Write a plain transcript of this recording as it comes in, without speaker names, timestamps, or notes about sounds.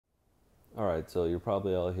All right, so you're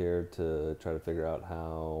probably all here to try to figure out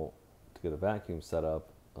how to get a vacuum set up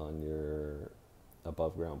on your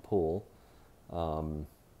above ground pool. Um,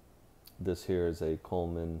 this here is a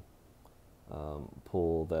Coleman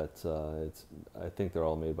pool that it's. I think they're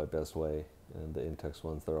all made by Bestway, and the Intex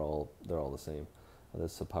ones they're all the same.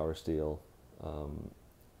 This is a Power Steel um,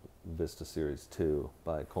 Vista Series 2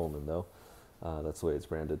 by Coleman though. That's the way it's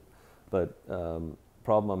branded. But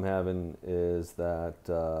problem I'm having is that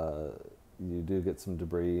you do get some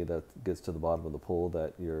debris that gets to the bottom of the pool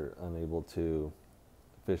that you're unable to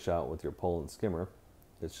fish out with your pole and skimmer.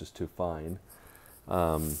 It's just too fine,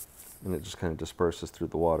 and it just kind of disperses through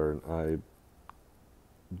the water. And I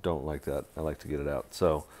don't like that. I like to get it out.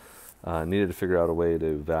 So I needed to figure out a way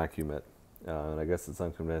to vacuum it. And I guess it's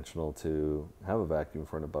unconventional to have a vacuum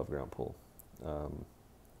for an above ground pool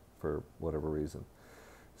for whatever reason.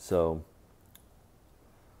 So,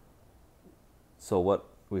 so what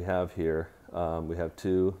we have here, we have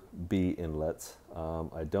two B inlets.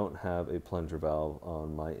 I don't have a plunger valve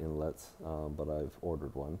on my inlets, but I've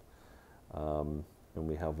ordered one. And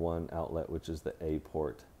we have one outlet, which is the A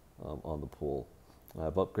port on the pool.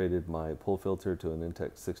 I've upgraded my pool filter to an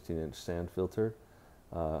Intex 16-inch sand filter.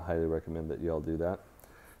 Highly recommend that you all do that.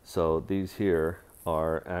 So these here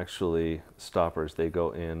are actually stoppers. They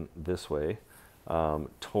go in this way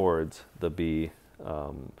towards the B,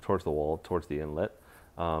 towards the wall, towards the inlet,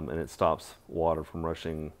 and it stops water from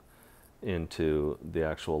rushing into the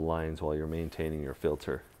actual lines while you're maintaining your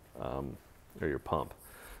filter or your pump.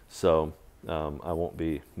 So I won't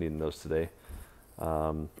be needing those today.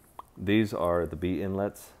 These are the B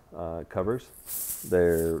inlets covers.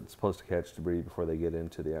 They're supposed to catch debris before they get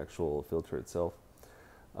into the actual filter itself,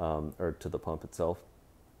 or to the pump itself.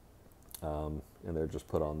 And they're just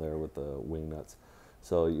put on there with the wing nuts.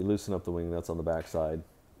 So you loosen up the wing nuts on the back side,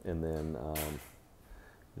 and then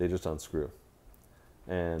they just unscrew.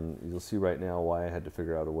 And you'll see right now why I had to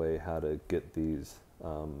figure out a way how to get these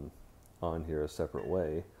on here a separate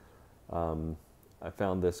way. I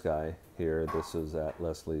found this guy here. This is at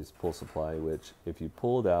Leslie's Pool Supply, which if you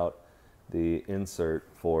pulled out the insert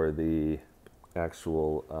for the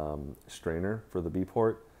actual strainer for the B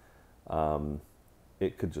port,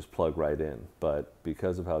 it could just plug right in. But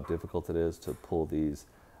because of how difficult it is to pull these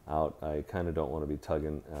out, I kind of don't want to be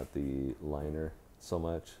tugging at the liner so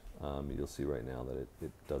much. You'll see right now that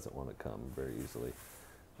it doesn't want to come very easily.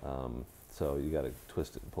 So you got to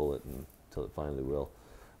twist it and pull it until it finally will.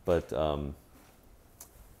 But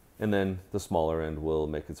and then the smaller end will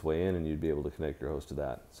make its way in, and you'd be able to connect your hose to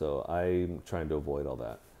that. So I'm trying to avoid all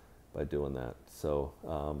that by doing that. So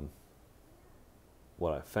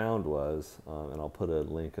what I found was, and I'll put a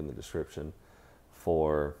link in the description,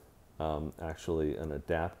 for actually an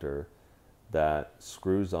adapter that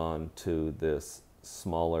screws on to this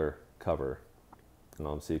smaller cover.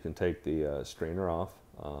 So you can take the strainer off,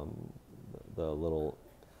 the little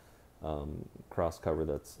cross cover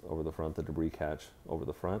that's over the front, the debris catch over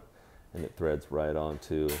the front, and it threads right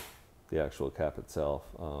onto the actual cap itself,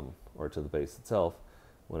 or to the base itself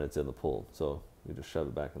when it's in the pool. So you just shove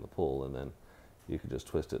it back in the pool, and then you can just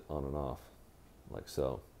twist it on and off like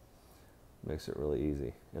so. Makes it really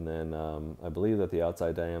easy. And then I believe that the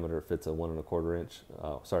outside diameter fits a 1.25 inch,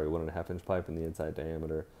 1.5 inch pipe, and the inside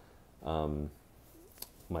diameter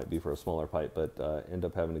might be for a smaller pipe, but end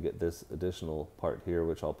up having to get this additional part here,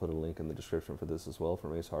 which I'll put a link in the description for this as well,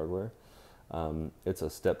 from Ace Hardware. It's a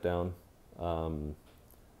step down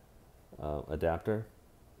adapter,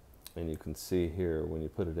 and you can see here when you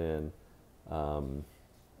put it in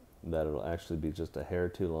that it'll actually be just a hair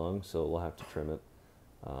too long, so we'll have to trim it.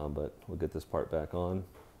 But we'll get this part back on,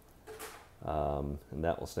 and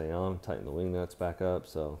that will stay on. Tighten the wing nuts back up,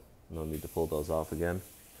 so no need to pull those off again.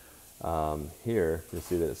 Here you'll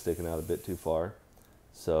see that it's sticking out a bit too far,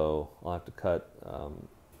 so I'll have to cut a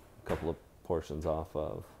couple of portions off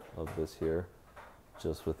of this here,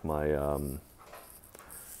 just with my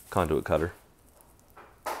conduit cutter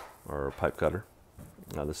or pipe cutter.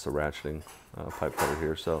 Now this is a ratcheting pipe cutter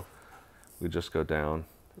here, so we just go down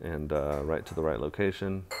and right to the right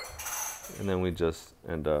location, and then we just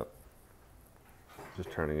end up just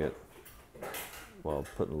turning it while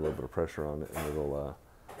putting a little bit of pressure on it, and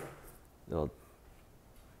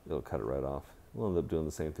it'll cut it right off. We'll end up doing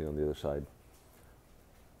the same thing on the other side.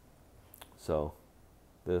 So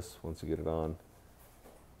this, once you get it on,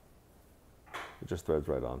 it just threads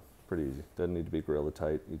right on. Pretty easy. Doesn't need to be Gorilla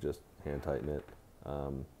tight. You just hand tighten it,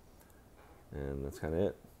 and that's kind of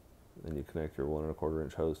it. Then you connect your 1.25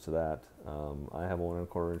 inch hose to that. I have a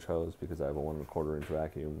 1.25 inch hose because I have a 1.25 inch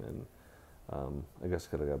vacuum, and I guess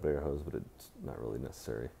I could have got a bigger hose, but it's not really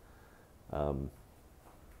necessary.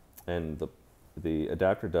 and the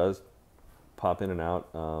adapter does pop in and out.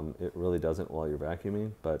 It really doesn't while you're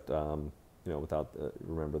vacuuming, but you know, without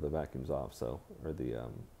remember the vacuum's off, so, or the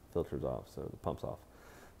filter's off, so the pump's off,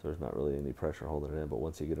 so there's not really any pressure holding it in. But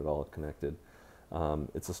once you get it all connected,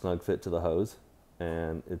 it's a snug fit to the hose,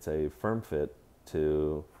 and it's a firm fit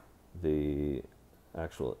to the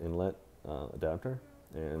actual inlet adapter,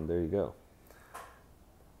 and there you go.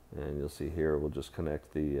 And you'll see here, we'll just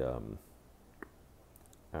connect the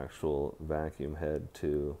actual vacuum head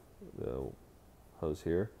to the hose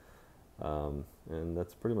here, and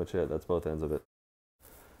that's pretty much it. That's both ends of it.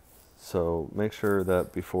 So make sure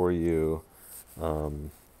that before you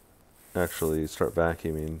actually start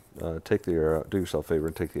vacuuming, take the air out, do yourself a favor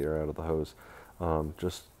and take the air out of the hose.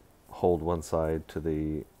 Just hold one side to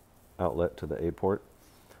the outlet, to the A port,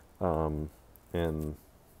 and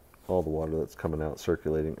all the water that's coming out,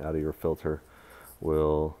 circulating out of your filter,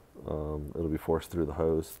 will it'll be forced through the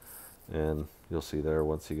hose, and you'll see there,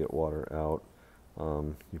 once you get water out,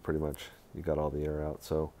 you pretty much, you got all the air out,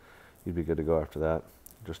 so you'd be good to go after that.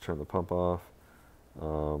 Just turn the pump off,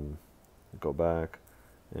 go back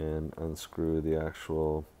and unscrew the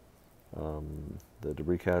actual the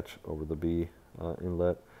debris catch over the B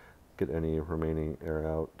inlet, get any remaining air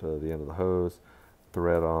out to the end of the hose,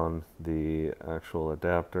 thread on the actual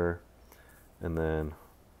adapter, and then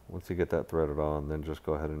once you get that threaded on, then just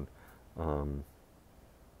go ahead and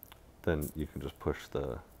then you can just push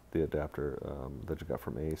the adapter that you got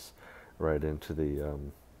from Ace right into the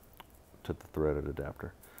to the threaded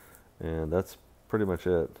adapter, and that's pretty much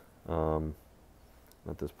it.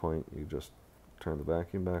 At this point, you just turn the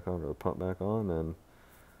vacuum back on or the pump back on, and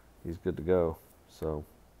he's good to go. So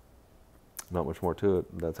not much more to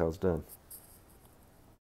it. That's how it's done.